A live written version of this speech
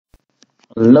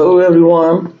Hello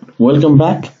everyone, welcome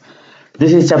back.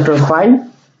 This is chapter 5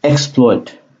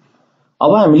 Exploit.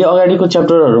 अब हामीले अगाडिको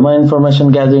च्याप्टरहरुमा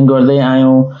इन्फर्मेसन ग्यादरिङ गर्दै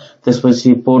आयौं,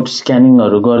 त्यसपछि पोर्ट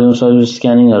स्क्यानिङहरु गर्यौं, सर्भिस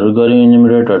स्क्यानिङहरु गर्यौं,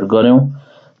 इन्युमरेटहरु गर्यौं।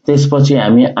 त्यसपछि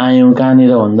हामी आयौं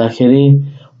कहाँनिर भन्दाखेरि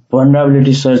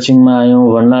भल्नरेबिलिटी सर्चिङमा आयौं।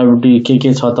 भल्नरेबिलिटी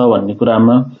के छ त भन्ने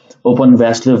कुरामा ओपन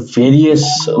भ्यासले भेरियस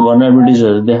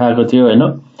भल्नरेबिलिटिजहरु देखाएको थियो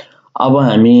हैन। अब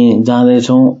हामी जाँदै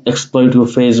छौं एक्सप्लोइटको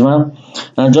फेजमा।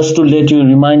 Just to late you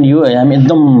remind you, हामी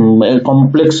एकदम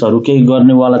कम्प्लेक्सहरु केही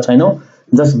गर्नेवाला छैनौं।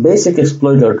 जस्ट बेसिक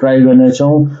एक्सप्लोइटहरु ट्राई गर्ने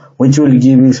छौं, which will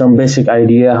give you some basic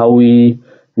idea how we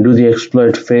do the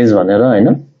exploit phase भनेर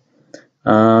हैन।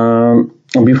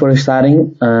 Before starting,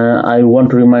 I want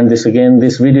to remind this again,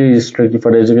 this video is strictly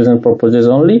for education purposes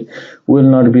only. We will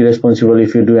not be responsible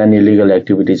if you do any illegal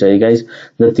activities. Hey guys,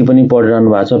 जति पनि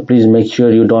पढिरहनु भएको छ, please make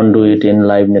sure you don't do it in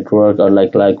live network or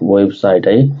like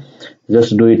website.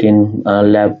 Just do it in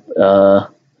lab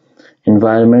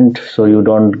environment so you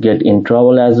don't get in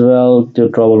trouble as well.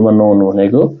 त्यो trouble मा नहुनु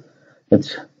भनेको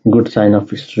it's good sign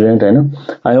of student हैन।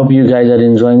 I hope you guys are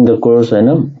enjoying the course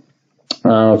हैन।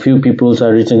 Few people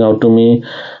are reaching out to me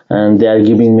and they are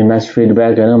giving me nice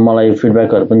feedback हैन। मलाई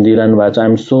फिडब्याकहरु पनि दिइरहनु भएको छ।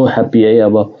 I'm so happy है।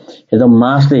 अब एकदम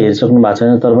मासले हेरिसक्नु भएको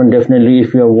छैन तर पनि definitely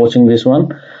if you are watching this one,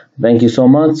 thank you so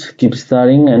much, keep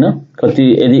studying हैन। कति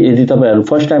यदि तपाईहरु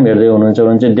फर्स्ट टाइम हेर्दै हुनुहुन्छ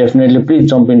भने चाहिँ definitely please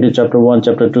jump into chapter 1,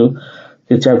 chapter 2,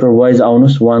 त्यो च्याप्टर वाइज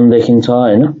आउनुस्। 1 देखि छ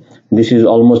हैन। This is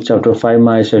almost chapter 5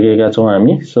 मा आइसकेका छौं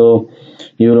हामी। So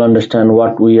you will understand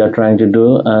what we are trying to do।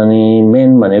 अनि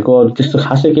मेन भनेको त्यस्तो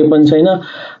खासै केही पनि छैन।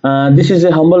 This is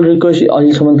a humble request,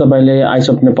 अहिलेसम्म तपाईले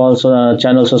ISOP नेपाल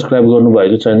च्यानल सब्स्क्राइब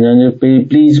गर्नुभएको छैन भने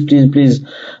प्लिज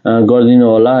गरिदिनु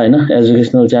होला हैन।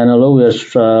 एजुकेशनल च्यानल हो। We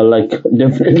are like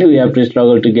definitely we have to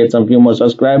struggle to get some few more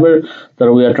subscriber,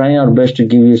 तर we are trying our best to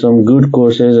give you some good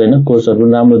courses हैन।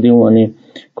 कोर्सहरु राम्रो दिउँ अनि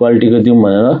क्वालिटीको दिउँ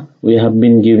भनेर we have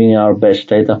been giving our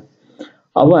best है त।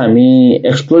 अब हामी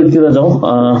एक्सप्लोइट तिर जाउँ।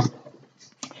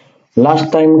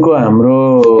 लास्ट टाइमको हाम्रो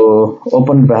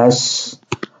ओपन भ्यास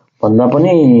भन्दा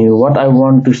पनि what I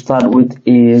want to start with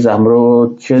is हाम्रो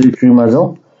चेल ट्रीमा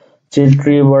जाउँ। चेल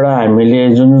ट्रीबाट हामीले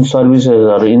जुन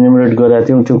सर्भिसहरु इन्युमरेट गरेका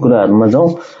थियौं त्यो कुराहरुमा जाउँ।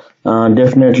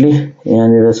 डेफिनेटली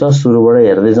यहाँनिर छ, सुरुबाट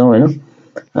हेर्दै जाउँ हैन।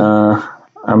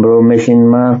 हाम्रो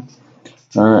मेसिनमा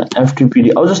FTP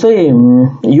अब जस्तै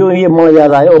यो मलाई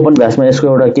याद आयो ओपन भ्यासमा यसको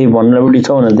एउटा केही भल्नरेबिलिटी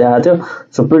छ भनेर देखाएको थियो।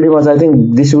 So pretty much I think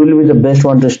this will be the best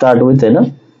one to start with हैन।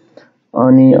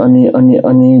 अनि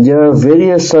there are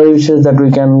various services that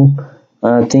we can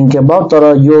think about, तर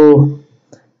यो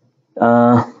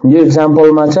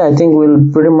एक्जाम्पलमा चाहिँ I think will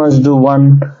pretty much do one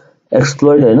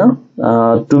exploit हैन।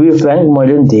 To be Frank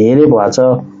मैले पनि धेरै भएको छ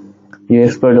यो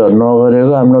एक्सप्लोइटहरु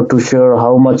नगरेको। I am not to sure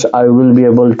how much I will be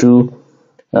able to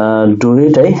do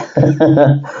it है।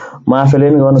 म आफैले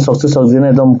पनि गर्न सक्छु सक्दिन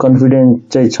एकदम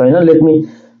कन्फिडेन्ट चाहिँ छैन।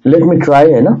 लेट मी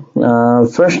ट्राई हैन।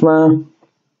 फर्स्टमा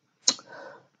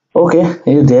ओके,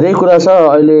 यो धेरै कुरा छ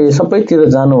अहिले सबैतिर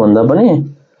जानु भन्दा पनि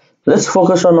let's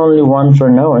focus on only one for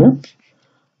now हैन।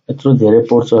 यत्रो धेरै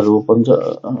पोर्ट्सहरु ओपन छ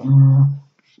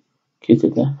के थियो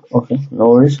त्यहाँ। Okay,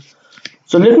 no worries.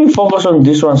 So let me focus on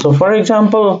this one. So for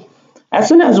example as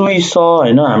soon as we saw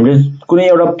हैन, हामीले कुनै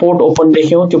एउटा पोर्ट ओपन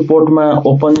देख्यौं, त्यो पोर्टमा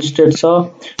ओपन स्टेट छ,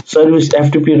 सर्भिस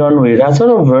FTP रन भइरहेछ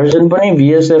र भर्जन पनि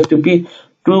VSFTP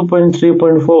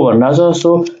 2.3.4 भनिरहेछ।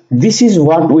 So this is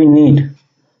what we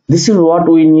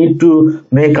need to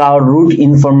make our root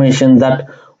information that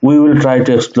we will try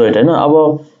to exploit हैन। अब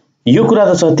यो कुरा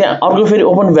त छ, त्यहाँ अर्को फेरि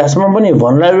ओपन भ्यासमा पनि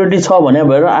भल्नरेबिलिटी छ भने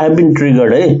भएर आई हेभ बीन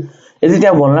ट्रिगर्ड है। यदि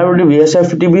त्यहाँ भल्नरेबिलिटी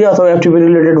VSFTP अथवा FTP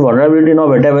रिलेटेड भल्नरेबिलिटी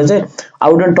नभेटे भए चाहिँ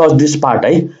I wouldn't touch this part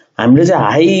है। हामीले चाहिँ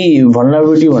हाई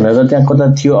भल्नरेबिलिटी भनेर त्यहाँ कता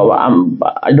थियो। अब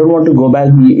I don't want to go back.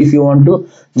 If you want to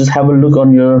just have a look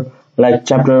on your like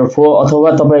chapter 4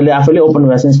 अथवा तपाईले आफैले ओपन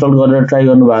भ्यास इन्स्टल गरेर ट्राई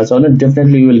गर्नु भएको छ भने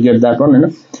definitely you will get that वन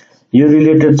हैन। यो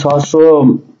रिलेटेड छ। So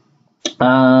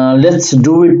let's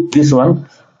do it this वन।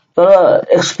 तर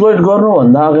एक्सप्लोइट गर्नु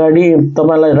भन्दा अगाडि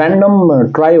तपाईलाई र्यान्डम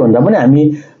ट्राई भन्दा पनि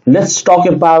हामी let's talk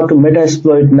about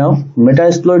Metasploit now.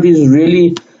 Metasploit is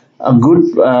really a good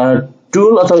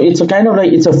tool, or it's a kind of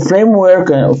like it's a framework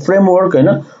you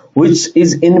know, which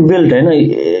is inbuilt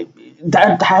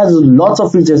that has lots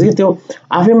of features। त्यो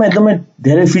आफैमा एकदमै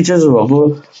धेरै features भएको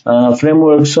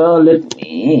framework छ। Let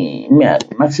me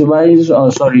maximise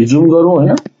zoom गरौँ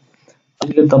हैन,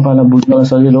 अहिले तपाईलाई बुझ्न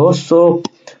सजिलो होस्। सो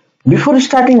बिफोर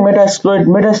स्टार्टिङ Metasploit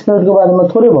को बारेमा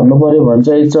थोरै भन्नु पर्यो भने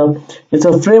चाहिँ इट्स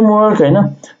अ फ्रेमवर्क हैन।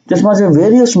 त्यसमा चाहिँ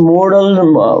भेरियस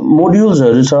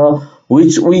मोड्युल्सहरु छ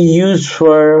which we use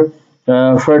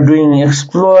for doing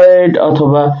exploit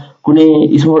अथवा कुनै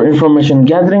इन्फर्मेसन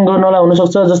ग्यादरिङ गर्नलाई हुन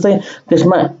सक्छ। जस्तै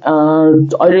त्यसमा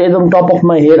अहिले एकदम टप अफ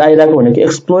माई हेड आइरहेको भनेको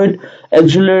एक्सप्लोइट,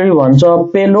 एक्सिलरी भन्छ,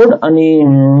 पेलोड, अनि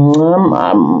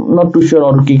नट टु स्योर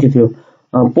अरू के थियो,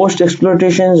 पोस्ट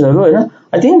एक्सप्लोइटेसन्सहरू हैन।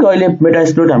 आई थिंक अहिले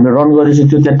मेटास्प्लोइट हामीले रन गरेपछि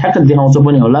त्यो त्यहाँ ठ्याक्क देखाउँछ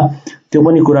पनि होला, त्यो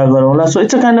पनि कुरा गरौँला। So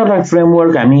it's a kind of like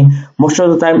framework. हामी most of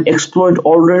the time exploit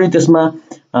already त्यसमा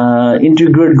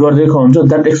इन्टिग्रेट गरिदिएको हुन्छ।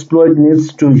 That exploit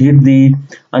needs to hit the,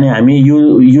 अनि हामी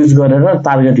युज गरेर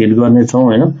टार्गेट हिट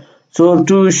गर्नेछौँ हैन। So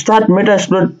to start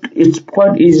Metasploit it's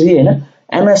quite easy हैन।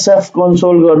 एमएसएफ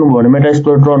कन्सोल गर्नुभयो भने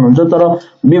मेटास्प्लोइट रन हुन्छ। तर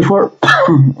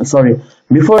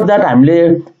बिफोर द्याट हामीले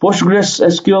ग्रे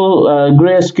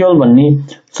एसक्यूएल भन्ने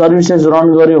सर्भिसेस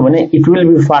रन गर्यो भने इट विल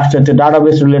बी फास्टर। त्यो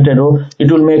डाटाबेस रिलेटेड हो,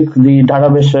 it will make the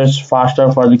database search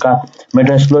faster for the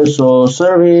Metasploit. So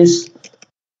service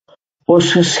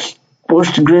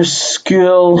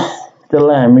पोस्टग्रेसक्यूएल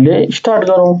त्यसलाई हामीले स्टार्ट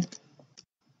गरौँ।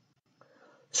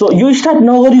 सो यो स्टार्ट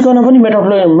नगरिकन पनि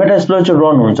मेटास्प्लोइट चाहिँ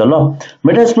रन हुन्छ। ल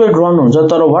मेटास्प्लोइट रन हुन्छ,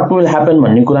 तर व्हाट विल ह्यापन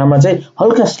भन्ने कुरामा चाहिँ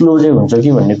हल्का स्लो चाहिँ हुन्छ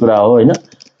कि भन्ने कुरा हो हैन।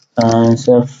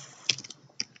 सेफ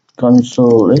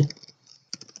कन्सोल है,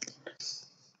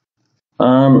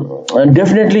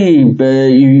 डेफिनेटली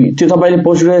त्यो तपाईले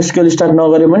पोस्टग्रेसक्यूएल स्टार्ट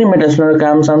नगरे पनि मेटास्प्लोइट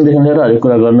काम सामदेखि लिएर हरेक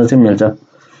कुरा गर्न चाहिँ मिल्छ,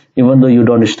 even though you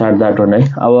don't start that वन है।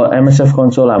 अब एमएसएफ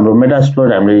कन्सोल हाम्रो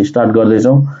मेटास्प्लोइट हामीले स्टार्ट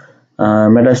गर्दैछौँ।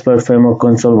 मेटास्प्लोइट फ्रेमवर्क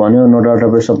कन्सोल भन्यो, no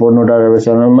database support, no database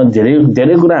सपोर्टमा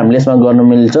धेरै कुरा हामीले यसमा गर्न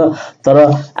मिल्छ। तर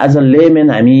एज अ लेमन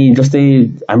हामी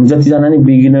जतिजना नि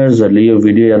बिगिनर्सहरूले यो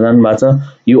भिडियो हेर्नु भएको छ,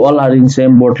 you all are in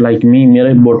same boat like me,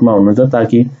 मेरै बोटमा हुनुहुन्छ,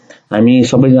 ताकि हामी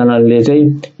सबैजनाले चाहिँ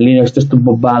लिनक्स त्यस्तो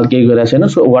बबाल केही गरेको छैन।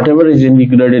 So what ever is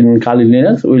integrated in खाली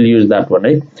लिनक्स विल युज द्याट वन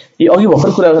है। यो अघि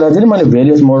भर्खर कुरा गरेको थिएँ नि मैले,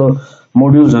 भेरियस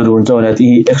मोड्युल्सहरू हुन्छ भनेर,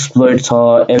 ती एक्सप्लोइट छ,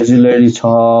 एक्सिलरी छ,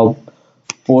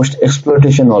 पोस्ट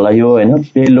एक्सप्लोइटेसन होला यो हैन,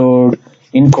 पेलोड,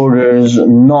 इन्कोडर्स,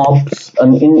 नब्स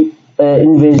अनि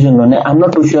इन्भेजन भने आइ एम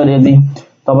नट टु स्योर। यदि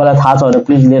तपाईलाई थाहा छ भने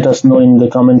please let us know in the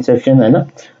comment section हैन।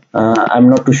 I am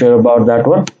not to sure about that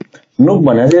वन। नुक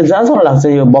भने चाहिँ जहाँसम्म लाग्छ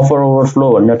यो बफर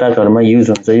ओभरफ्लो भन्ने टाइपहरुमा युज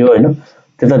हुन्छ यो हैन।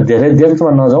 त्यो त धेरै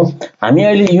डेप्थमा नजाउँ। हामी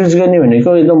अहिले युज गर्ने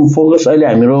भनेको एकदम फोकस, अहिले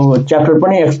हाम्रो च्याप्टर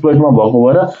पनि एक्सप्लोइटमा भएको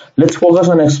भएर लेट्स फोकस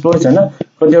अन एक्सप्लोइट्स हैन।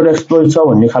 कतिवटा एक्सप्लोइट छ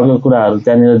भन्ने खालको कुराहरु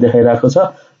त्यहाँनिर देखाइराखेको छ।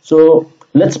 So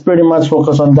let's pretty much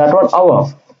focus on that वन। अब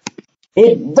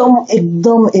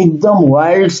एकदम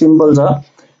वाइल्ड सिम्पल छ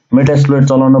मेटास्प्लोइट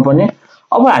चलाउन पनि।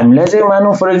 अब हामीलाई चाहिँ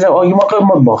मानौ फर एक्जाम्पल अघि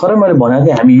म भर्खरै मैले भनेको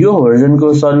थिएँ, हामी यो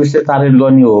भर्जनको सर्भिस चाहिँ टार्गेट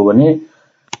गर्ने हो भने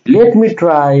लेट मी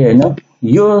ट्राई हैन।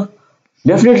 यो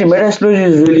definitely Metasploit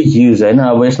is really huge हैन।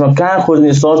 अब यसमा कहाँ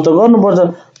खोज्ने, सर्च त गर्नुपर्छ।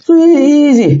 सो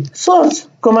इजी सर्च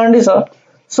कमान्डै छ।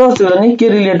 सर्च गर्ने के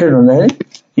रिलेटेड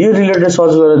भन्दाखेरि यो रिलेटेड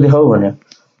सर्च गरेर देखाऊ भन्यो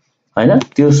हैन।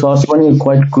 त्यो सर्च पनि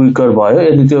क्वाइट क्विकर भयो।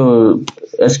 यदि त्यो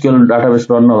एसक्यूएल डाटाबेस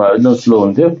रन नभए एकदम स्लो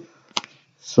हुन्थ्यो।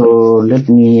 So let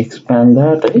me expand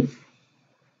that है।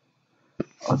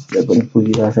 अझै पनि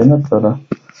पुगिरहेको छैन तर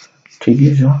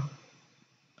ठिकै छ।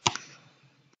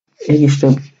 एक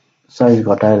स्टेप साइज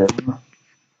घटाएर हेर्नु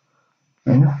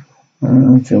हैन,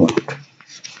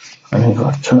 अनि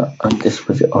घट्छ अनि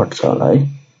त्यसपछि अट्छ होला है।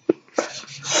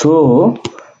 सो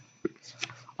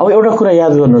अब एउटा कुरा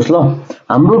याद गर्नुस् ल,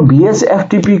 हाम्रो VS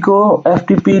FTPD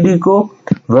को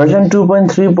भर्जन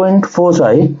 2.3.4 छ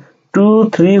है। 2,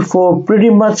 3, 4 pretty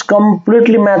much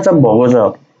completely match up भएको छ।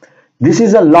 This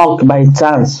is a luck by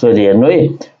chance. फेरि हेर्नु है,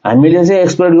 हामीले चाहिँ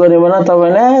एक्सप्लोइट गर्यौँ भने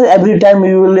तपाईले every time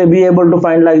you will be able to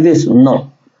find like this, no,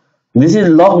 this is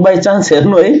lock by chance.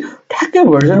 हेर्नु है, ठ्याक्कै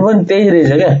भर्जन पनि त्यही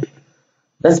रहेछ क्या।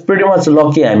 द्याट्स प्रिटी मच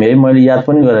लकी हामी है। मैले याद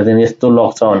पनि गरेको थिएँ यस्तो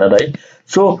लक छ भनेर है।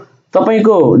 सो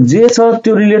तपाईको जे छ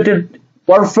त्यो related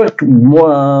perfect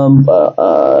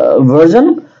version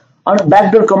and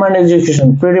backdoor command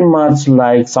execution pretty much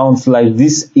like sounds like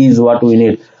this is what we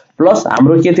need. Plus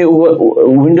हाम्रो के थियो,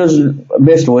 विन्डोज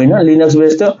बेस्ड होइन लिनक्स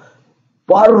बेस्ड थियो,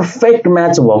 पर्फेक्ट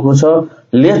म्याच भएको छ।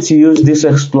 लेट्स युज दिस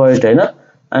एक्सप्लोइट हैन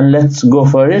and let's go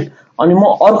for it. अनि म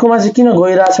अर्कोमा चाहिँ किन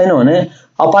गइरहेको छैन भने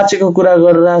अपाचेको कुरा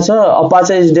गरिरहेछ।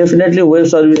 अपाचे इज डेफिनेटली वेब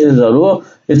सर्भिसेसहरु हो,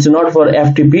 इट्स नट फर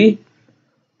एफटीपी।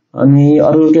 अनि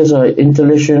अरु के छ,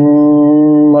 इन्स्टलेसन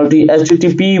मल्टी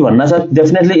HTTP भन्ना छ।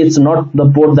 Definitely it's not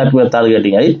the port that we are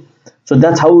targeting है। So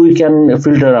that's how we can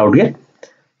filter out के।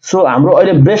 सो हाम्रो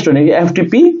अहिले बेस्ट भनेको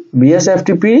FTP, VS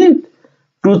FTP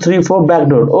 2, 3, 4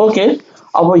 backdoor. Okay,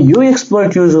 अब यो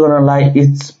एक्सप्लोइट युज गर्नलाई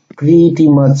it's pretty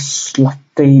much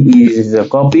लाइकै easy.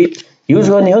 Copy use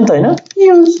गर्ने हो नि त हैन,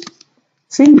 युज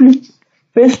सिम्पली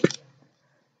पेस्ट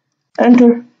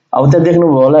एन्टर। अब त्यहाँ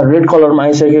देख्नुभयो होला रेड कलरमा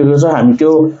आइसकेको छ। हामी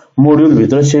त्यो मोड्युल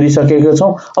भित्र छिरिसकेका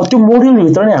छौं। अब त्यो मोड्युल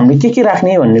भित्र नै हामीले के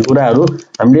राख्ने भन्ने कुराहरु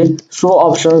हामीले सो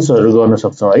अप्सन्सहरु गर्न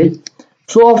सक्छौं है।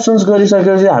 सो अप्सन्स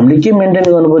गरिसकेपछि हामीले के मेन्टेन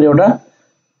गर्नु पर्यो एउटा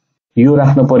यो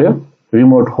राख्नु पर्यो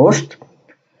remote host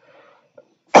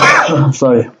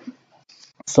sorry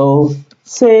so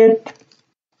set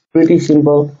pretty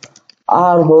simple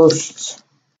r hosts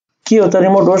के हो त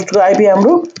रिमोट होस्ट को आईपी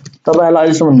हाम्रो तपाईहरुलाई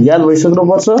अहिलेसम्म याद भइसक्नु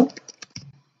पर्छ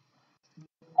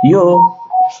यो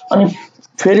अनि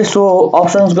फेरि सो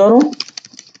अप्सन्स गरौँ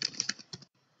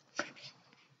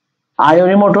आयो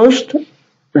रिमोट होस्ट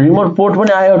रिमोट पोर्ट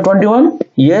पनि आयो 21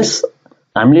 यस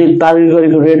हामीले टार्गेट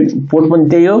गरेको रेड पोर्ट पनि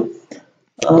त्यही हो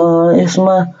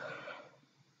यसमा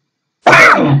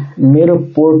मेरो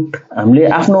पोर्ट हामीले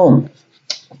आफ्नो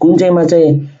कुन चाहिँमा चाहिँ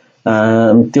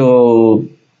त्यो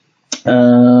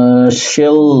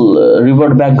सेल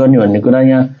रिभर्ट ब्याक गर्ने भन्ने कुरा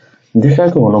यहाँ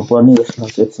देखाएको हुनु पर्ने जस्तो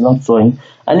लाग्छ it's not शोइङ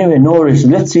anyway no worries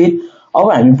let's see अब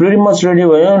हामी प्रिटी मच रेडी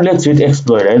भयो लेट्स हिट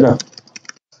एक्सप्लोइट है त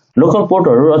लोकल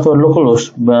पोर्टहरु अथवा लोकल होस्ट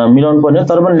मिलाउनु पर्ने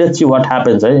तर पनि लेट्स सी व्हाट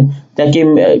ह्यापन्स है त्यहाँ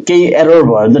केही एरर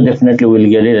भयो त डेफिनेटली विल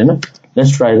गेट इट हैन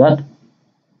let's try that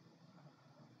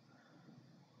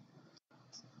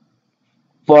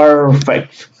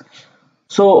perfect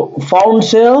so found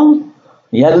cell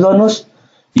याद गर्नुस्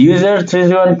user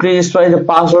 301 please try the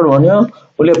password भन्यो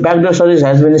उले backdoor service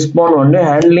has been spawned भन्यो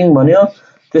handling भन्यो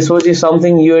त्यसपछि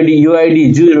something uid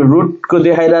root को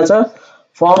देखाइराछ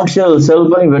found cell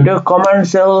पनि भेट्यो command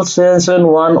cell session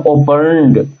 1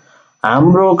 opened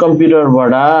हाम्रो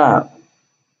कम्प्युटरबाट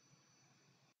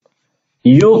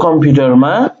यो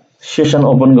कम्प्युटरमा सेसन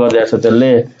ओपन गरिरहेछ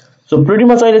त्यसले So pretty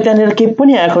much अहिले त्यहाँनिर के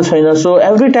पनि आएको छैन so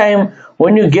every time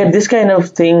when you get this kind of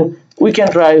thing we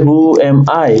can try who am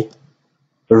I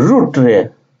root रे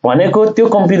भनेको त्यो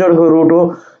कम्प्युटरको रुट हो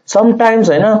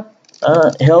sometimes हैन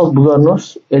हेल्प गर्नुस्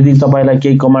यदि तपाईलाई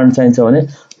केही कमान्ड चाहिन्छ भने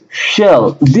shell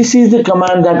this is the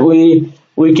command that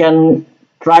we can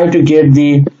try to get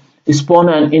the spawn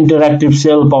and interactive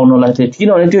cell पाउनलाई चाहिँ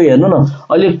किनभने त्यो हेर्नु न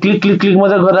अहिले क्लिक क्लिक क्लिक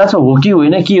मात्र गरिरहेछ हो कि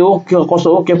होइन के हो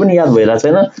कसो हो के पनि याद भइरहेछ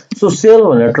हैन सो सेल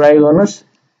भनेर ट्राई गर्नुस्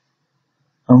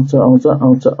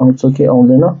आउँछ के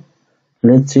आउँदैन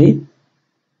लेट्स सी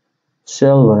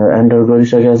सेल भनेर एन्टर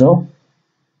गरिसकेका छौं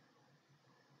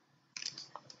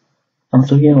आउँछ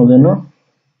कि आउँदैन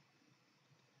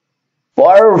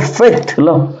पर्फेक्ट ल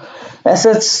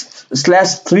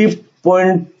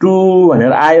sh/3.2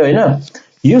 भनेर आयो हैन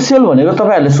यो सेल भनेको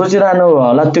तपाईहरुले सोचिरहनु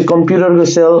होला त्यो कम्प्युटरको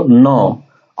सेल न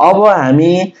अब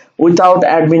हामी without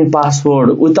admin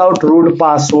password without route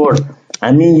password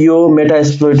हामी यो मेटा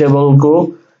एक्सप्लोइटेबल को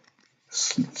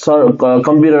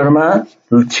कम्प्युटरमा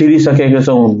छिरिसकेका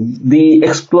छौं the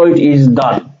exploit is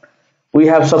done we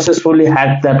have successfully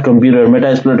hacked that computer Meta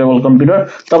एक्सप्लोइटेबल computer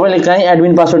तपाईले काई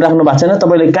एडमिन पासवर्ड राख्नु भएको छैन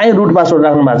तपाईले काई रूट पासवर्ड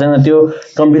राख्नु भएको छैन त्यो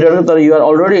कम्प्युटरको तर you are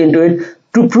already into it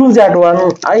To prove that one,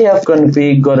 I have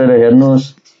config गरेर हेर्नुस्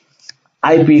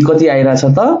IP कति आइराछ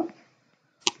त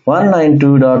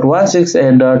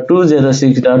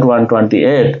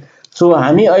 192.168.206.128 सो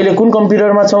हामी अहिले कुन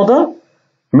कम्प्युटरमा छौं त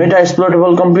मेटा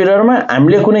एक्सप्लोइटेबल कम्प्युटरमा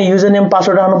हामीले कुनै युजर नेम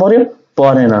पासवर्ड राख्नु पर्यो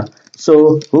परेन सो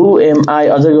who am I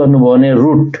अझै गर्नुभयो भने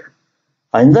root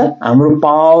हैन त हाम्रो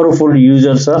पावरफुल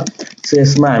युजर छ सो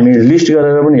यसमा हामी लिस्ट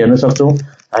गरेर पनि हेर्न सक्छौं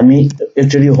हामी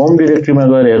एकचोटी होम डाइरेक्टरीमा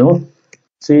गएर हेरौं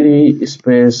cd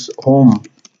space home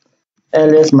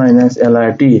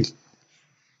ls-lrt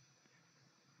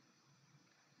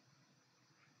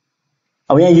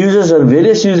अब यहाँ युजर्सहरु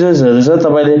भेरियस युजर्सहरु छ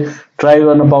तपाईले ट्राई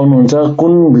गर्न पाउनुहुन्छ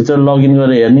कुन भित्र लगइन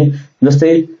गरेर हेर्ने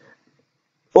जस्तै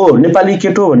ओ नेपाली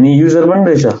केटो भन्ने युजर पनि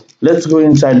रहेछ लेट्स गो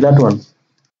इनसाइड दैट वन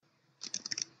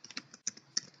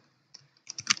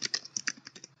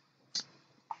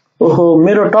ओहो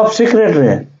मेरो टप सिक्रेट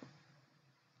रे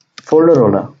फोल्डर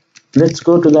होला Let's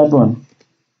go to that one.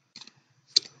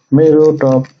 Mero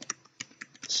top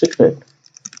secret.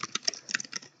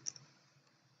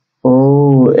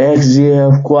 Oh,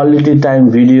 XGF quality time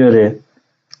video रे.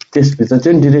 त्यसभित्र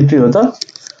चाहिँ डाइरेक्टरी हो त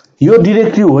यो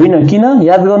डाइरेक्टरी होइन किन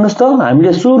याद गर्नुस् त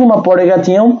हामीले सुरुमा पढेका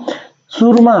थियौं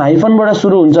सुरुमा हाइफनबाट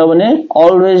सुरु हुन्छ भने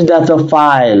always that's a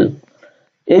file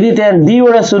यदि त्यहाँ डी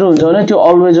वटा सुरु हुन्छ भने त्यो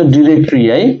अलवेज अ डाइरेक्टरी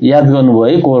है याद गर्नुभयो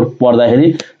है कोड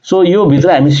पढ्दाखेरि सो यो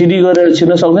भित्र हामी सीडी गरेर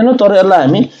छिर्न सक्दैनौं तर यसलाई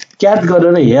हामी क्याट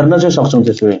गरेर हेर्न चाहिँ सक्छौं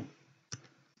त्यसै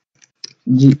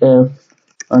gf_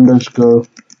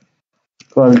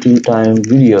 quality time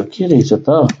video के रहेछ त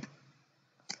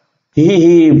हि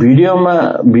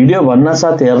भिडियो भन्न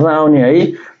साथ हेर्न आउने है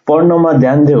पढ्नमा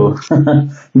ध्यान देऊ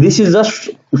this is just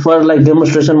for like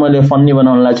demonstration मैले फन्नी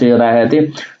बनाउनलाई चाहिँ राखेको थिए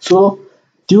सो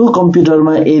त्यो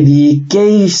कम्प्युटरमा यदि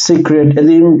केही सिक्रेट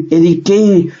यदि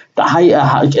केही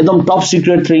एकदम टप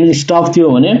सिक्रेट थिङ स्टफ थियो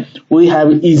भने we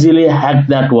have easily hack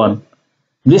that one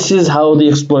this is how the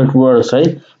exploit works है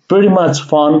प्रिटी मच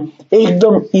फन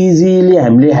एकदम इजिली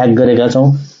हामीले ह्याक गरेका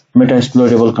छौं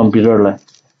Metasploitable computer.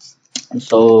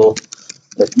 So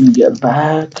let me get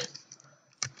back.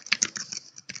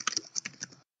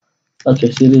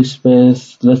 Okay, cd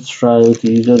space, let's try with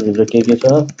user with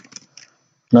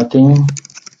nothing.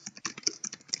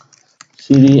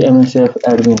 cd msf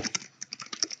admin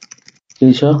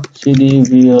cd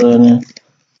vn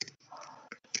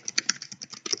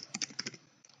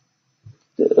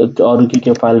अरु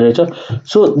के file रहेछ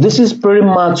so this is pretty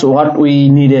much what we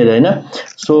needed हैन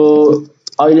so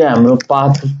अहिले हाम्रो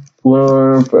path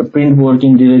print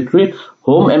working directory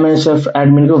home MSF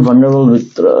admin को vulnerable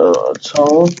भित्र छ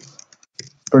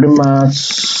pretty much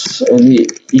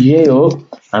यही हो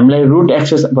हामीलाई रुट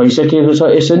एक्सेस भइसकेको छ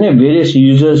यसरी नै भेरियस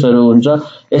युजर्सहरु हुन्छ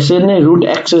यसरी नै रुट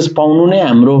एक्सेस पाउनु नै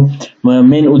हाम्रो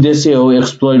मेन उद्देश्य हो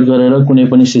एक्सप्लोइट गरेर कुनै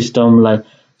पनि सिस्टमलाई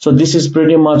so this is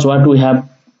pretty much what we have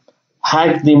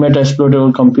hack the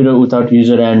metasploitable computer without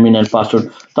user admin and password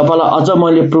तपाईलाई अझ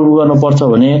मैले प्रुभ गर्न पर्छ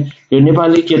भने यो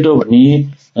नेपाली केटो भनी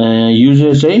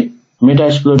युजर चाहिँ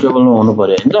मेटास्प्लोइटेबल मा हुनु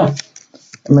पर्यो हैन त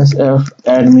msf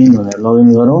admin भनेर लगइन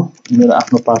गरौँ मेरो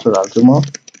आफ्नो पासवर्ड हाल्छु म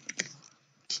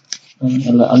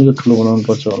यसलाई अलिकति ठुलो बनाउनु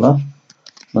पर्छ होला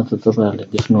नत्र तपाईहरुले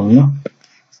देख्नुहुन्न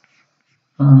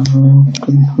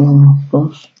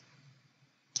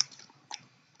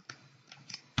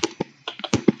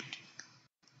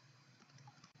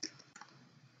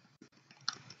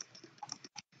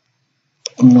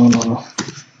No.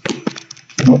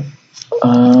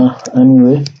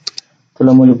 Anyway,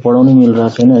 त्यसलाई मैले पढाउनै मिल्छ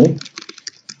छैन है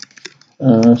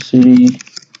सिडी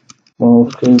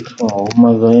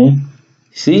होममा गए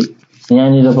सी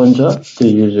यहाँनिर पनि छ त्यो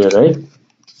युजर है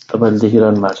तपाईले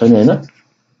देखिरहनु भएको छ नि हैन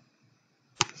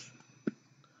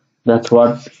That's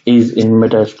what is in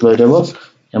Metasploitable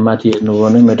यहाँ माथि हेर्नुभयो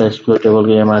भने Metasploitable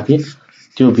को यहाँ माथि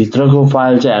त्यो भित्रको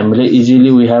फाइल चाहिँ हामीले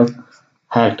इजिली we have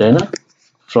hacked हैन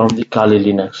from the Kali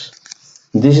Linux.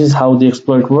 This is how the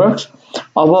exploit works.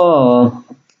 अब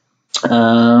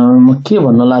के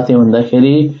भन्न लाग्थे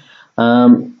भन्दाखेरि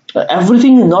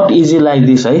everything is not easy like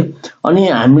this है अनि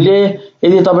हामीले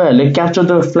यदि तपाईहरुले क्याप्चर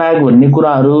द फ्ल्याग भन्ने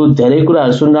कुराहरु धेरै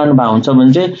कुराहरु सुनिरहनु भएको हुन्छ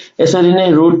भने चाहिँ यसरी नै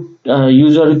रुट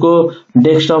युजरको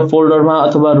डेस्कटप फोल्डरमा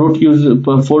अथवा रुट युजर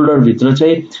फोल्डर भित्र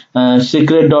चाहिँ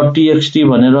secret.txt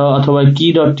भनेर अथवा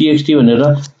key.txt भनेर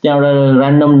त्यहाँबाट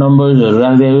र्यान्डम नम्बर्सहरु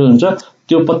राखिदिएको हुन्छ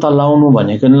त्यो पत्ता लाउनु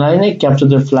भनेकोलाई नै क्याप्चर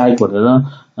द फ्ल्याग भनेर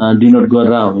डिनोट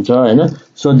गरेर हुन्छ हैन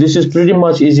so this is pretty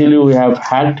much easily we have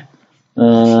hacked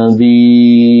the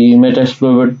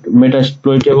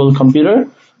metasploitable computer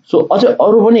so अझै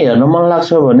अरु पनि हेर्न मन लाग्छ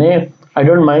भने I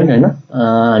don't mind हैन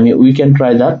हामी we can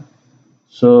try that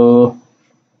so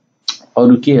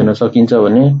अरु के हेर्न सकिन्छ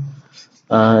भने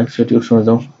एकचोटी उसमा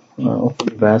जाउँ ओपन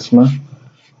ब्यासमा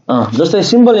जस्तै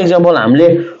सिम्पल एक्जाम्पल हामीले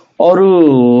अरु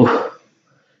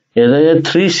हेर्दा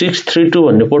 3632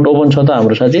 भन्ने पोर्ट ओपन छ त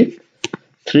हाम्रो साथी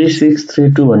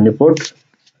 3632 भन्ने port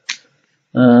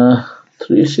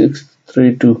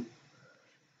 3632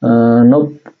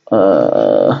 nope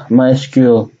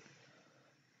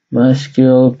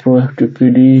MySQL proactive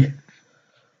PD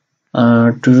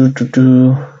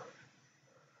 222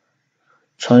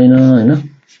 छैन हैन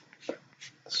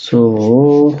सो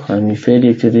हामी फेरि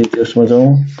एकचोटी त्यसमा जाउँ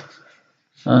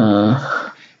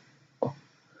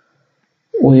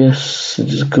OS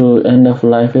को एन्ड अफ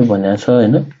लाइफ भनेको छ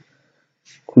हैन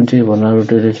कुन चाहिँ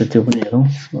भनरेबिलिटी रहेछ त्यो पनि हेरौँ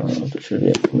त्यसरी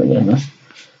हेर्दैन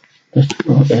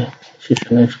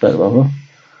सिस्टम एक्सपायर भएको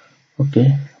okay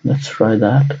let's try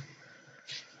that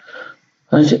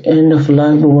end of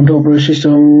life want operating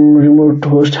system remote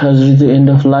host has reached the end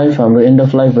of life हाम्रो end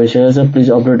of life भइसकेको छ प्लिज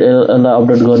अपडेट यसलाई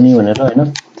अपडेट गर्ने भनेर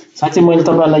हैन साथै मैले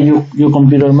तपाईहरुलाई यो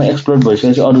कम्प्युटरमा एक्सप्लोइट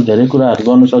भइसकेपछि अरु धेरै कुराहरु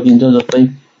गर्न सकिन्छ जस्तै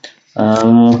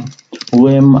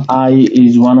OMI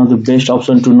is one of the best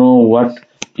option to know what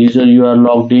user you are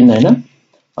logged in हैन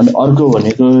अनि अर्को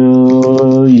भनेको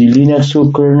लिनक्स को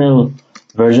कर्नेल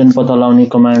भर्जन पत्ता लगाउने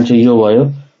कमान्ड चाहिँ यो भयो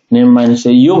नेम माइनस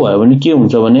यो भयो भने के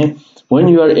हुन्छ भने when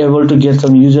you are able to get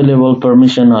some user level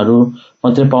permission हरु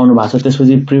मात्रै पाउनु भएको छ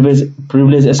त्यसपछि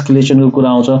privilege escalation को कुरा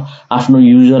आउँछ आफ्नो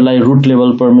युजरलाई रूट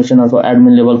लेभल परमिसन अथवा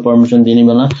एडमिन लेभल परमिसन दिने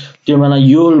बेला त्यो बेला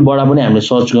यो बाट पनि हामीले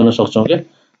सर्च गर्न सक्छौं के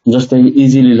जस्तै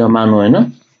इजिली ल मान्नु हैन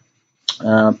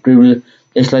privilege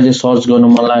यसलाई चाहिँ सर्च गर्न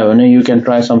मन लाग्यो भने you can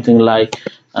try something like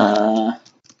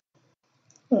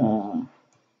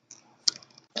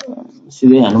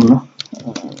सिधै हानौं न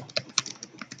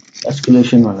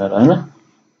escalation भनेर हैन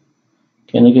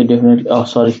Can I get definitely? Oh,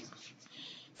 sorry.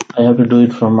 I have to do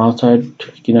it from outside.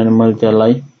 किनभने मैले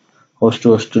त्यसलाई host to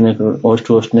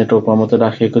host नेटवर्कमा मात्र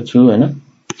राखेको छु हैन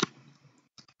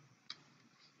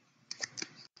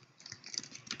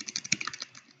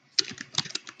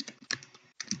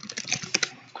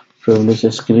privilege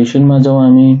escalation मा जाउँ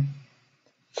हामी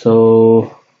सो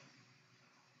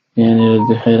यहाँनिर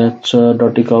देखाइरहेको छ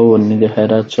 .cow भन्ने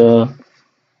देखाइरहेको छ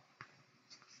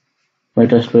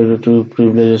Metasploit to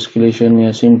privilege escalation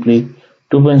यहाँ simply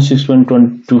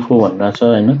 2.6.24 भनिरहेको छ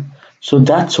हैन so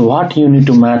that's what you need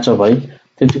to match up है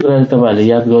त्यति कुरा तपाईहरुले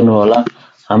याद गर्नु होला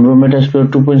हाम्रो Metasploit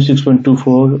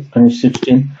 2.6.24 and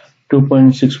 16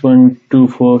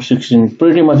 2.6.24 16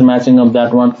 pretty much matching up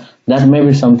that one that may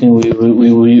be something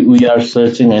we are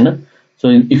searching हैन so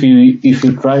if you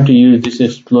try to use this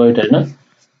exploit हैन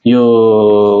यो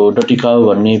 .cow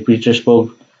भन्ने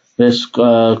Bruteforce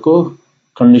को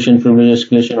condition privilege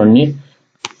escalation भन्ने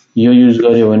यो युज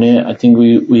गर्यो भने I think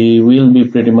we will be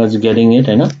pretty much getting it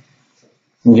हैन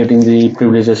getting the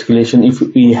privilege escalation if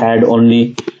we had only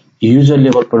user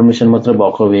level permission मात्र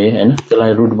भएको भए हैन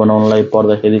त्यसलाई रुट बनाउनलाई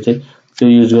पर्दाखेरि चाहिँ त्यो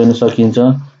युज गर्न सकिन्छ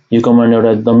यो कमान्ड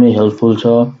एउटा एकदमै हेल्पफुल छ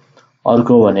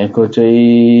अर्को भनेको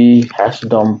चाहिँ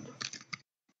 #dump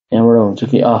यहाँबाट हुन्छ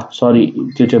कि सरी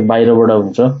त्यो चाहिँ बाहिरबाट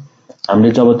हुन्छ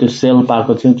हामीले जब त्यो सेल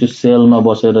पाएको थियौ त्यो सेलमा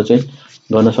बसेर चाहिँ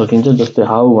गर्न सकिन्छ जस्तै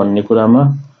हाउ भन्ने कुरामा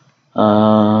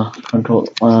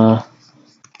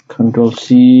control C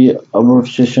abort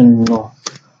session no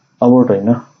abort हैन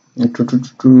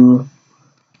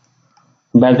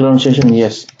background session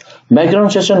yes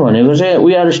background session भनेको चाहिँ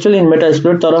we are still in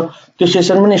Metasploit तर त्यो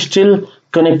सेसन पनि स्टिल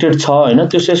कनेक्टेड छ हैन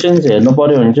त्यो सेसन्स हेर्नु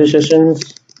पर्यो भने चाहिँ सेसन्स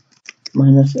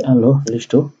हेलो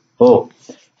लिस्ट हो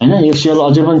हैन यो सेल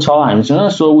अझै पनि छ हामीसँग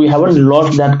so we haven't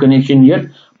lost that connection yet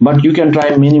but you can try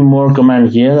many more command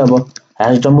here अब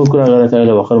 #dump को कुरा गरेको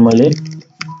अहिले भर्खर मैले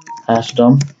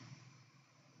 #dump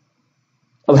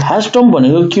अब #dump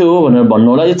भनेको के हो भनेर भन्नु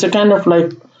होला it's a kind of like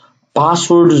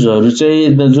पासवर्ड्सहरु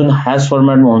चाहिँ जुन #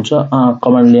 फर्मेटमा हुन्छ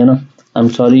command lien I am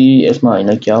sorry यसमा हैन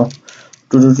क्या हो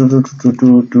 2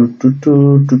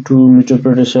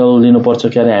 मिटर सेल दिनु पर्छ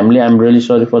के अरे हामीले I am really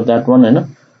sorry for that वन हैन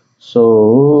सो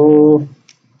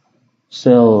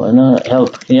सेल हैन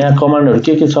हेल्प यहाँ कमान्डहरु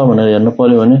के छ भनेर हेर्नु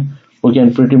पर्यो भने we can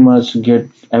pretty much get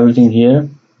everything here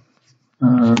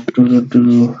to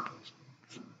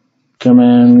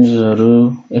commands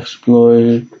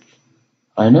exploit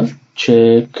हैन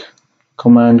check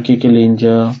command के लिन्छ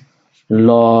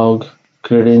log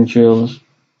credential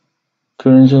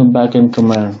backend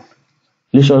command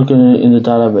list all in the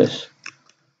database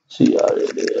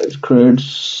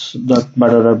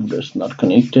creds.batterup is not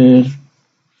connected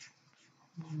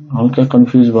हल्का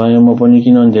कन्फ्युज भयो म पनि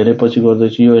किनभने धेरै पछि गर्दै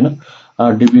छु यो हैन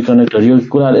डीपी कनेक्टर यो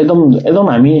कुरा एकदम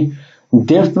हामी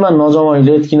डेप्थमा नजाउँ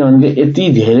अहिले किनभने यति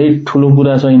धेरै ठुलो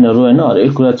कुरा छ यिनीहरु हैन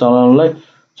हरेक कुरा चलाउनलाई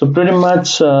so pretty much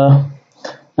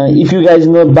if you guys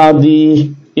know about the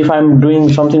if I am doing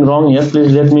something wrong here please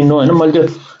let me know हैन मैले त्यो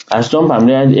 #dump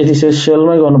हामीले यति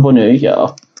सेलमै गर्नुपर्ने हो क्या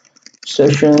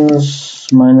सेसन्स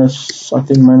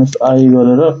 -i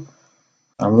गरेर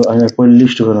हाम्रो अहिले पहिलो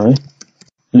लिस्ट गरौँ है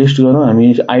लिस्ट गरौँ हामी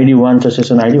आईडी 1 छ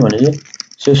सेसन आईडी भनेको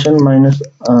सेसन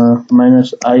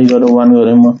 -i गरेर 1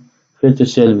 गरे म फेरि त्यो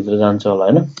सेल भित्र जान्छ होला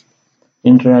हैन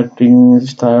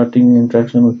स्टार्टिङ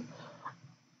इन्टरेक्सन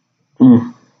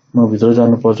म भित्र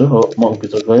जानु पर्छ हो म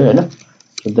भित्र गए हैन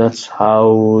so that's how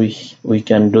we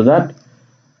can do that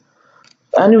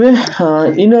anyway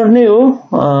inner नै हो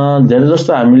धेरै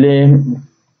जस्तो हामीले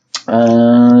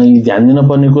ध्यान दिन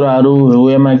पर्ने कुराहरु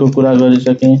ओएमआई को कुरा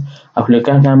गरिसके आफुले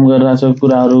कहाँ काम गरिरहेछ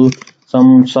कुराहरु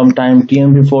sometime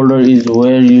tmp folder is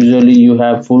where usually you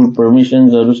have full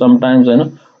permissions or sometimes you know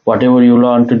whatever you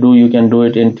want to do you can do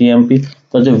it in tmp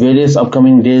so the various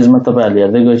upcoming days ma तपाईहरुले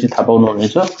हेर्दै गएपछि थाहा पाउनु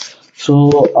हुनेछ so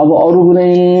अब अरु कुनै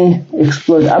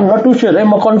exploit I am not to sure है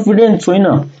म कन्फिडेन्ट छैन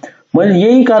मैले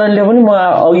यही कारणले पनि म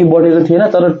अघि बढेको थिएन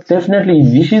तर definitely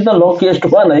this is the luckiest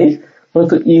वन है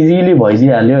कस्तो इजिली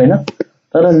भइदिहाल्यो हैन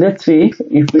तर let's see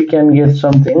if we can get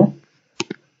something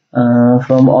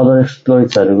from other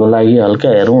एक्सप्लोइट्सहरुको लागि हल्का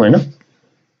हेरौं हैन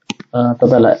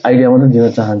तपाईलाई आइडिया मात्र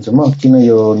दिन चाहन्छु म किन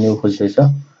यो न्यू खोज्दैछ I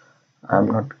am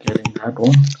not getting that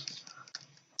one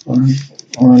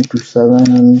 1 to 7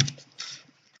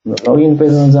 लगिन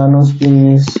पेजमा जानुहोस्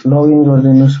please login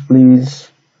गरिदिनुस् please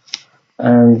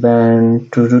and then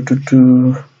to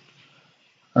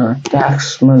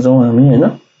ट्याक्समा जाउँ हामी हैन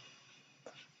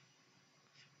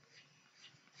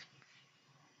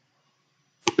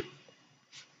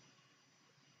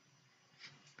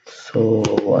So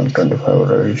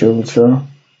 125 results.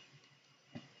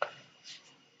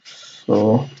 So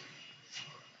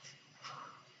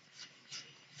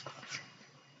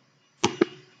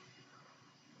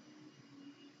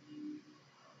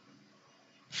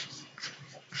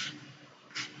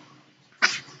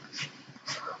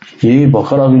यही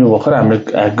भर्खर हामीले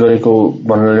ह्याक गरेको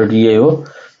भनरेबिलिटी यही हो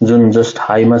जुन जस्ट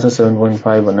हाईमा छ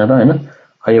 7.5 भनेर हैन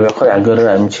अहिले भर्खर ह्याक गरेर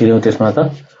हामी छिर्यौं त्यसमा त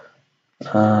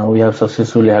we have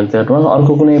successfully hacked that one.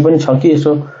 अर्को कुनै पनि छ कि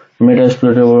यसो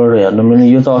मेटास्प्लोइटबाट हेर्न मिल्ने?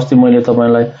 यो त अस्ति मैले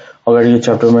तपाईलाई अगाडिको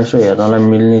च्याप्टरमा यसो हेर्नलाई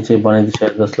मिल्ने चाहिँ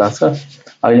बनाइदिएको जस्तो लाग्छ।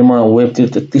 अहिले म वेबतिर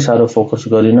त्यति साह्रो फोकस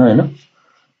गरिन हैन।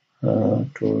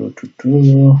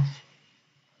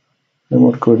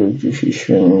 remote code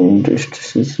execution disk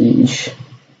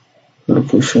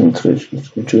location thread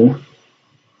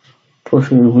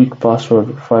proceed weak password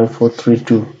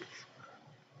 5432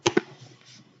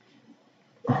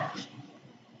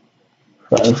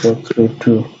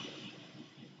 5432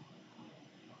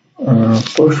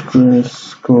 Postgres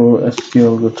को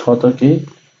SQL को छ त के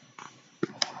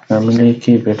हामीले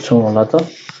के भेट्छौं होला त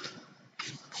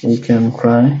we can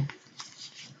try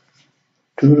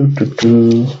to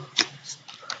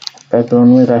background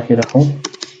मै राखिराखौं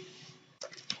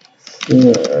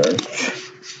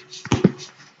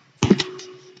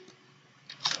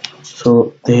so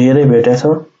धेरै भेटेछ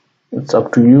it's up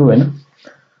to you हैन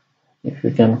if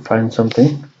you can find something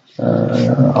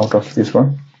out of this one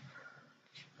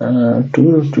to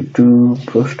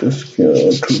process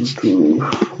to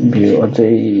view अझै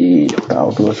एउटा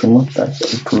आउट गर्छु म ताकि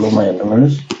ठुलोमा हेर्न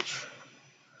मिलोस्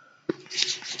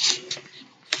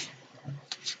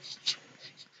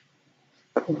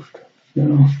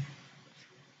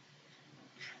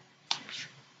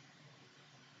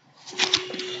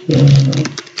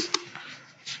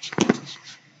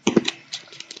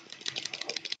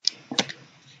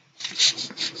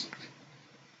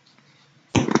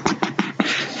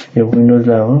यो विन्डोज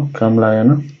लाई हो काम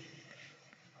लागेन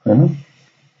हैन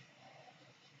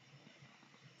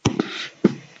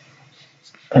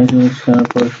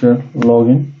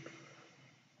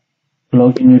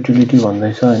लगिन युटिलिटी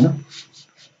भन्दै छ हैन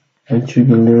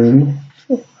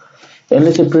एक्जिक्युटिभ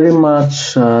यसले चाहिँ प्रिटी मच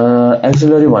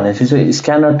एक्सिलरी भनेपछि चाहिँ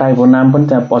स्क्यानर टाइपको नाम पनि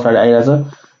त्यहाँ पछाडी आइराछ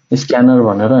स्क्यानर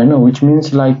भनेर हैन which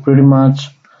means like pretty much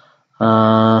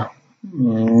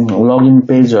लगिन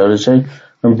पेजहरु चाहिँ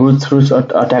ब्रुटफोर्स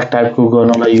अट्याक टाइपको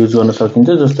गर्नलाई युज गर्न सकिन्छ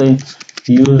जस्तै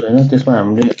युज हैन त्यसमा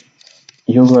हामीले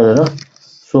यो गरेर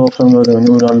सो अप्सन गर्यो भने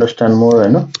वी अन्डरस्ट्यान्ड मोर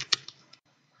हैन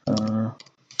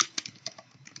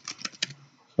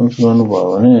गर्नु भयो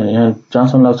भने यहाँ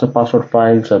जहाँसम्म लाग्छ पासवर्ड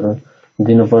फाइल्सहरु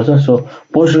दिनुपर्छ सो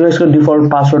पोस्टग्रेसको डिफल्ट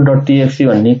password.txt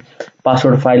भन्ने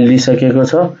पासवर्ड फाइल लिइसकेको छ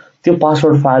त्यो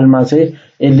पासवर्ड फाइलमा चाहिँ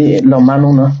यसले ल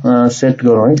मानौं न सेट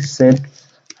गरौँ है सेट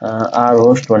आर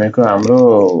होस्ट भनेको हाम्रो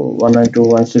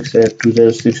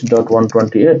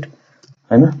 192.168.206.128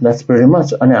 हैन द्याट्स प्रिटी मच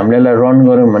अनि हामीले यसलाई रन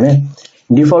गर्यौं भने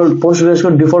डिफल्ट पोस्टग्रेसको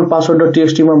डिफल्ट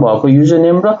password.txt मा भएको युजर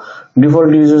नेम र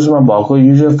डिफल्ट युजर्समा भएको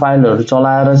युजर फाइलहरु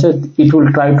चलाएर चाहिँ it will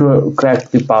try to crack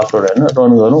the password हैन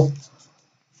रन गरौँ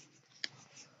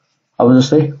अब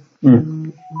जस्तै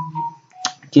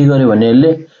के गर्यो भने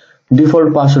यसले डिफल्ट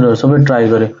पासवर्डहरु सबै ट्राई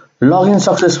गर्यो लगइन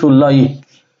सक्सेसफुल ल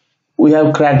we have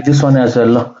cracked this one as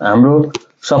well ल हाम्रो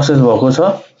सक्सेस भएको छ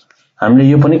हामीले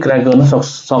यो पनि क्रैक गर्न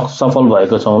सफल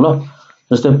भएको छौं ल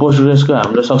जस्तै पोस्टग्रेसको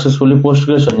हाम्रो सक्सेसफुली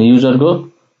पोस्टग्रेस भन्ने युजरको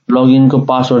लगइनको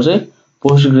पासवर्ड चाहिँ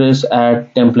पोस्टग्रेस एट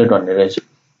टेम्प्लेट भन्ने रहेछ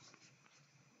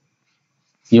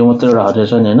यो मात्र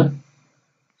रहेछ नि हैन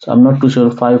so I'm not too sure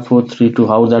 5432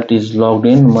 how that is logged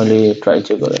in मैले ट्राई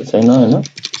चाहिँ गरेको छैन हैन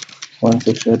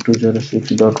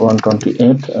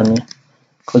 168.206.128 अनि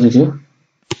कति थियो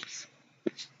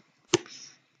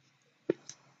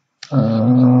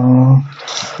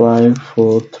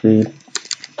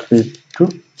 54332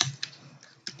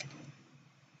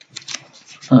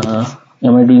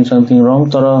 am I doing something wrong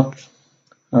tara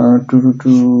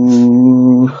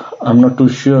I'm not too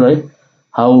sure right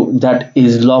how that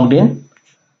is logged in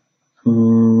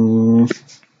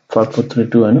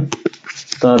 5432 हैन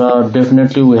tara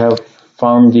definitely we have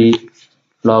found the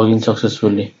login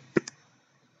successfully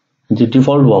the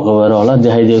default भएको भएर होला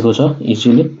देखाइदिएको छ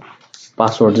इजिली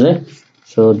password चाहिँ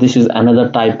so this is another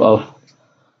type of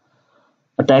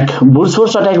attack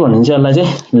Bruteforce attack भनिन्छ यसलाई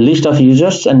चाहिँ list of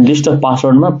users and list of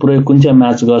password मा पुरै कुन चाहिँ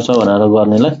म्याच गर्छ भनेर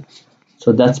गर्नेलाई so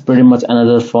that's pretty much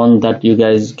another fun that you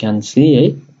guys can see है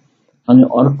अनि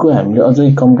अर्को हामीले अझै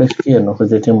कम्प्लेक्स के हेर्न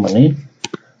खोजेको थियौं भने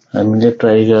हामीले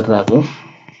ट्राई गरिराको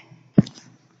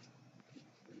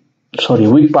सरी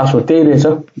वीक पासवर्ड त्यही रहेछ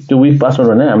त्यो वीक पासवर्ड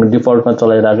भने हामीले डिफल्टमा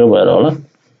चलाइराको भएर होला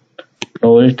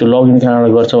त्यो लगइन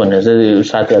कहाँबाट गर्छ भनेर चाहिँ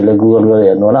साथीहरुले गुगल गरेर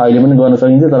हेर्नु होला अहिले पनि गर्न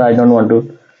सकिन्छ तर I don't want to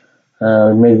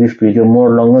make this video more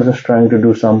longer just trying to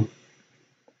do some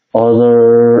other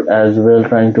as well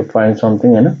trying to find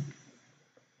something हैन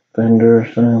vendors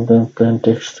and the plain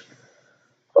text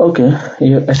okay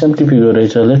यो SMTP को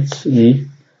रहेछ let's see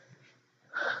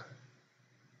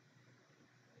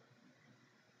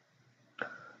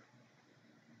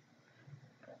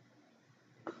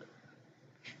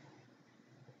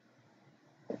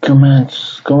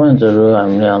कमान्ड्सहरु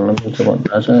हामीले हाल्नु पर्छ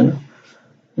भन्दा छ हैन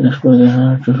Exploitation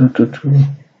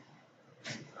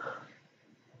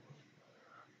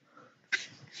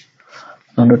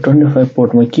under 25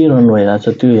 पोर्टमा के रन भइराछ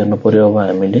त्यो हेर्नु पर्यो अब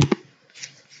हामीले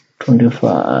 25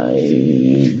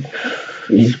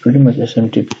 is pretty much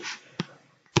SMTP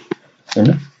हैन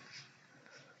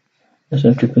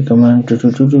SMTP command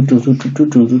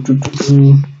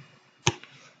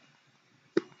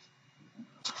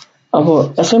अब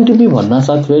SMTP भन्ना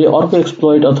साथ फेरि अर्को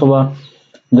exploit अथवा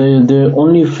the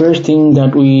only first thing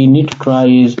that we need to try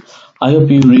is I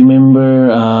hope you remember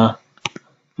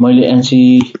मैले NC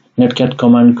netcat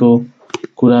command को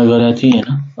कुरा गरेको थिए हैन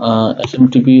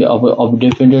SMTP of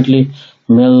definitely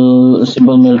mail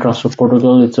simple mail transfer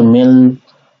protocol it's a mail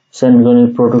send गर्ने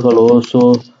protocol हो so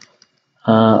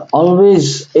always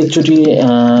एकचोटी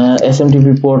SMTP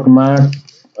port मा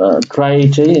try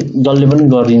चाहिँ जसले पनि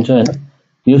गरिदिन्छ हैन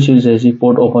यो सिरिज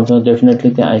पोर्ट ओपन छ डेफिनेटली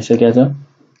त्यहाँ आइसकेको छ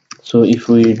so if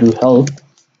we do help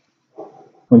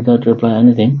would that reply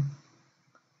anything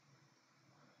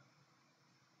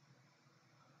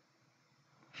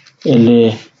यसले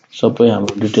सबै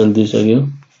हाम्रो डिटेल दिइसक्यो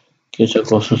के छ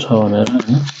कसो छ भनेर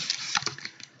हैन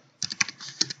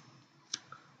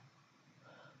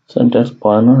सिन्ट्याक्स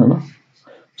भएन हैन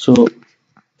so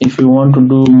if you want to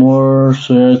do more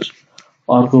search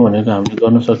अर्को भनेको हामीले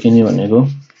गर्न सकिने भनेको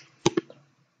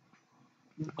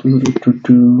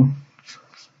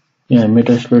यहाँ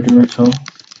Metasploit मा छ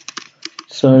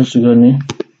सर्च गर्ने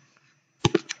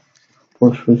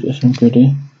Postfix SMTP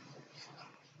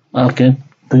ओके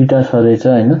दुईटा छ रहेछ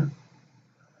हैन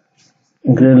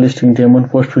grey listing demon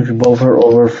Postfix buffer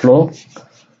overflow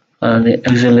and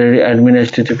auxiliary admin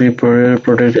HTTP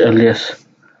protect alias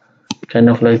kind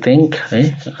of like thing है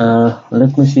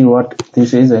let me see what this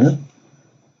is हैन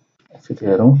एकचोटी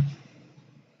हेरौं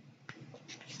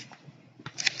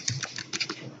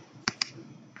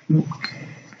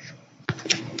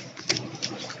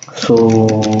so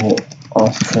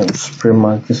options pretty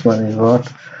much this one is what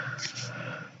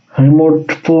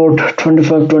remote port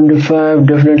 2525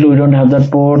 definitely we don't have that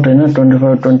port you know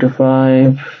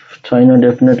 2525 China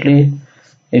definitely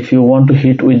if you want to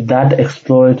hit with that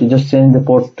exploit you just change the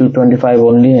port to 25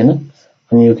 only you know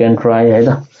and you can try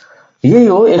right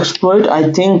yo exploit I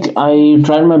think I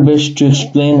tried my best to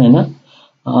explain you know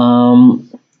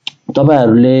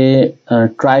तपाईहरुले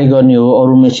try गर्ने हो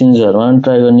अरु मेसिन्सहरुमा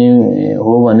try गर्ने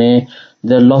हो भने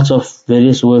there are lots of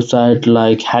various website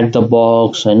like hack the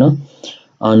box हैन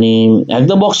अनि hack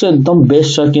the box एकदम बेस्ट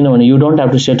छ किनभने you don't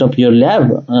have to set up your lab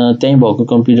त्यही भएको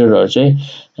कम्प्युटरहरु चाहिँ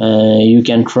you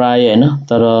can try हैन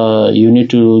तर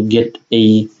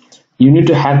you need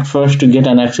to hack first to get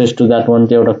an access to that one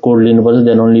त्यो एउटा कोड लिनुपर्छ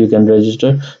then only you can register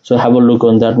so have a look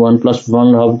on that one plus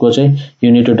OneHub को चाहिँ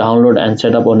you need to download and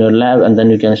set up on your lab and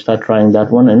then you can start trying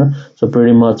that one हैन so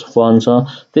pretty much fun छ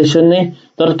त्यसरी नै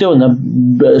तर त्यो भन्दा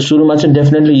सुरुमा चाहिँ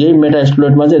डेफिनेटली यही मेटा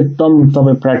एक्सप्लोइट मा चाहिँ एकदम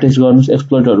तपाई प्र्याक्टिस गर्नुस्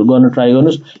एक्सप्लोइटहरु गर्न ट्राई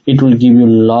गर्नुस् it will give you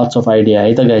lots of idea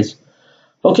है त guys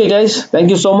Okay guys, thank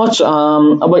you so much.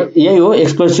 अब यही हो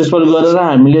एक्सप्लोइट सक्सेसफुल गरेर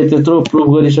हामीले त्यत्रो प्रुभ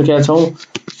गरिसकेका छौं.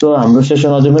 सो हाम्रो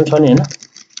सेसन अझै पनि छ नि हैन.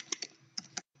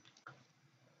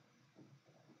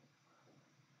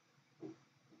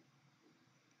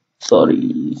 सरी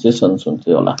सेसन्स हुन्छ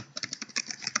होला.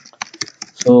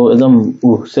 सो एकदम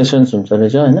सेसन्स हुन्छ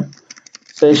रहेछ हैन.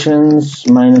 सेसन्स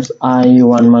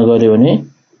 -i1 मा गर्यो भने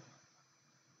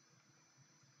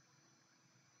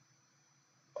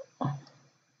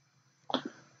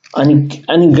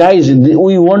and guys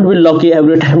we won't be lucky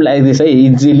every time like this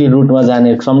easily root ma jane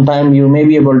sometime you may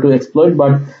be able to exploit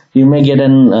but you may get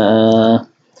an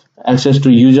access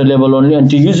to user level only and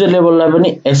to user level la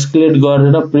pani escalate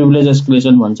garera privilege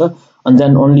escalation bhancha and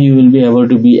then only you will be able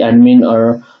to be admin or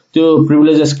त्यो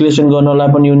privilege escalation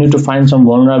गर्नलाई पनि you need to find some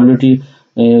vulnerability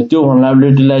त्यो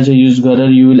vulnerability लाई चाहिँ use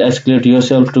गरेर you will escalate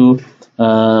yourself to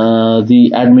the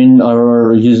admin or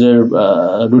user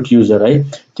root user है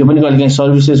त्यो पनि कहिले काहीँ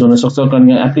सर्भिसेस हुन सक्छ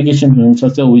कहिले एप्लिकेसन हुन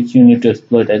सक्छ which you need to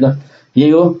exploit है त यही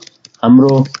हो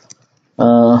हाम्रो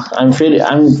I'm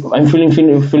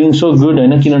feeling so good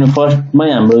हैन किनभने फर्स्टमै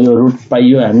हाम्रो यो रुट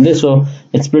पाइयो हामीले so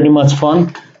it's pretty much fun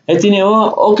यति नै हो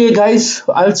okay guys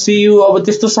I will see you अब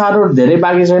त्यस्तो सारो धेरै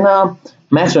बाँकी छैन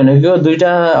म्याक्स भनेको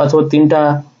दुईटा अथवा तीनटा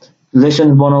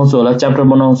लेसन बनाउँछु होला च्याप्टर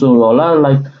बनाउँछु होला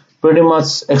like pretty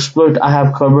much exploit I have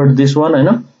covered this one हैन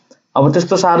अब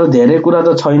त्यस्तो सारो धेरै कुरा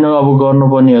त छैन अब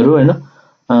गर्नुपर्नेहरु हैन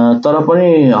तर पनि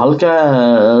हल्का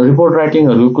रिपोर्ट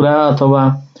राइटिङहरुको कुरा अथवा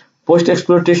पोस्ट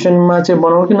एक्सप्लोइटेसन मा चाहिँ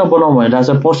बनाउ कि नबनाउ भइराछ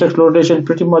पोस्ट एक्सप्लोइटेसन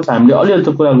pretty much हामीले अलिअलि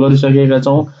त कुरा गरिसकेका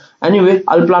छौं anyway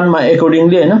I will plan my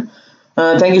accordingly हैन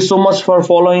Thank you so much for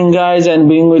following, guys, and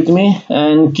being with me,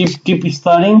 and keep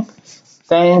studying.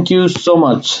 Thank you so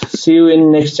much. See you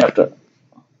in next chapter.